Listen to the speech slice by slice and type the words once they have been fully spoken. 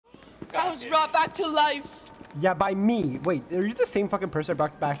I was brought back to life. Yeah, by me. Wait, are you the same fucking person I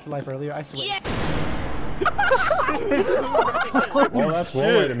brought back to life earlier? I swear. Yeah. Well, that's one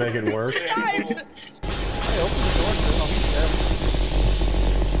way to make it work.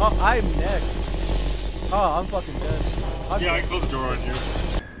 Oh, I'm next. Oh, I'm fucking dead. Yeah, I closed the door on you.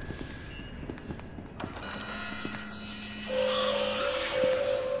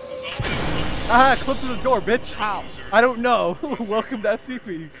 Ah, clip to the door, bitch. How? I don't know. Welcome to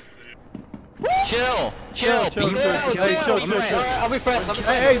SCP. Chill. Chill. I'll be friends.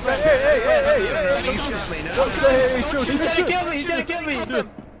 Hey. He's gonna kill me.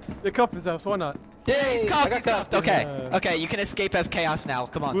 The cup is out, so why not? Yeah, he's cuffed. I got cuffed. Okay. Okay, you can escape as chaos now.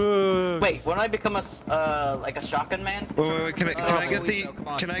 Come on. Wait, when I become a like a shotgun man? Wait. Can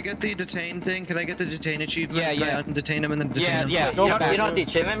I get the detain thing? Can I get the detain achievement? Yeah. Can I detain him and then detain him? Yeah. You don't want the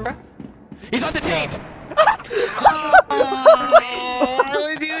achievement, bro? He's undetained. Why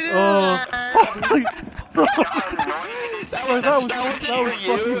would you do that?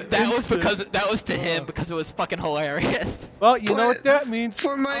 That was to him because it was fucking hilarious. Well, you know what that means.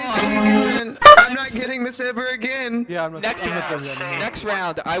 For my achievement, I'm not getting this ever again. Yeah, I'm not. Next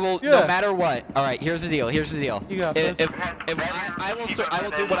round, I will. No matter what. All right, here's the deal. You got this. If I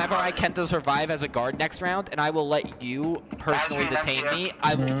will do whatever I can to survive as a guard next round, and I will let you personally detain me.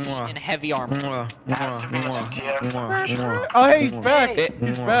 I will be in heavy armor. Oh, hey, he's back.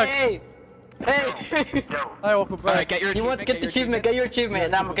 He's back. Hey! Hi, welcome back. Alright, get your achievement. Get the achievement, get your achievement,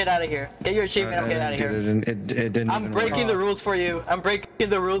 and I'm gonna get out of here. Get your achievement, I'm getting out of here. It didn't I'm breaking the rules for you. I'm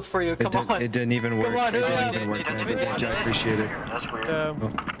breaking the rules for you. Come on. It didn't even work. Come on, It didn't even work. I appreciate it. What's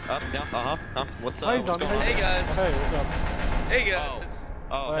Hi, up? What's going on? Hey guys. Hey, what's up? Hey guys.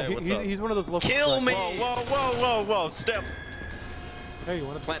 Oh, hey, what's up? He's one of those local. Kill me! Whoa! Step. Hey, you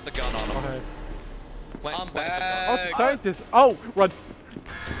wanna Plant the gun on him. Okay. I'm Oh, back. scientist. Oh, run.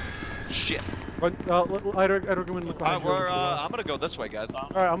 Shit. Run. I recommend look behind you. I'm gonna go this way, guys.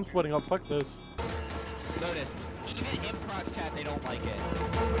 Alright, I'm splitting up. Fuck this. Notice, even in proc chat, they don't like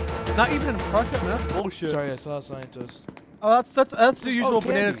it. Not even in project, man. That's bullshit. Sorry, I saw a scientist. Oh, that's the usual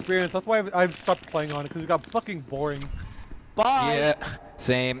banana experience. That's why I've stopped playing on it because it got fucking boring. Bye! Yeah,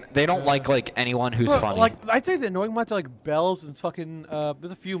 same. They don't like anyone who's funny. Like, I'd say the annoying ones are like Bells and fucking,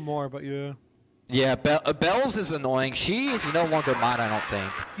 there's a few more, but yeah. Yeah, Bells is annoying. She is no longer mod, I don't think.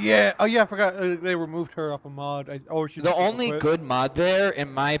 Yeah, oh yeah, I forgot they removed her off a mod. The only good mod there,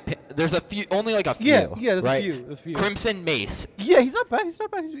 in my opinion, there's a few, only like a few. Yeah, there's right? a few. Crimson Mace. Yeah, he's not bad. He's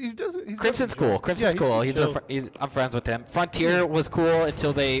Crimson's cool. Crimson's cool. I'm friends with him. Frontier was cool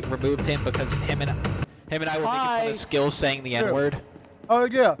until they removed him because him and I were making fun of skills saying the N-word. Oh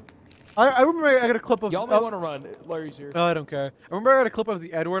yeah. I remember I got a clip of. Y'all may want to run. Larry's here. Oh, I don't care. I remember I got a clip of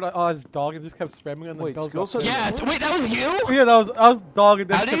the Edward on his dog and just kept spamming on the dog. Yes. Wait, that was you? Yeah, I was dog.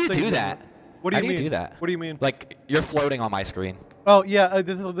 And how do you do that? What do you mean? How do you do that? What do you mean? Like you're floating on my screen. Oh yeah,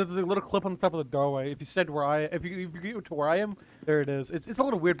 there's a little clip on the top of the doorway. If you said if you get to where I am, there it is. It's a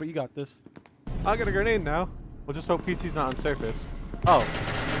little weird, but you got this. I got a grenade now. We'll just hope PT's not on surface. Oh.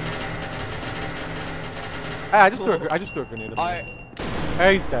 Hey, I just threw a grenade.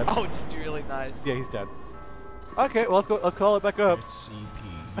 Hey, he's dead. Oh, it's really nice. Yeah, he's dead. Okay, well let's call it back up.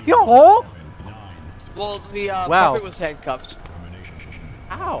 Yo! Well, the puppet was handcuffed.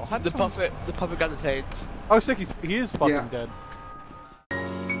 Ow! The puppet got detained. Oh, sick. He is fucking dead.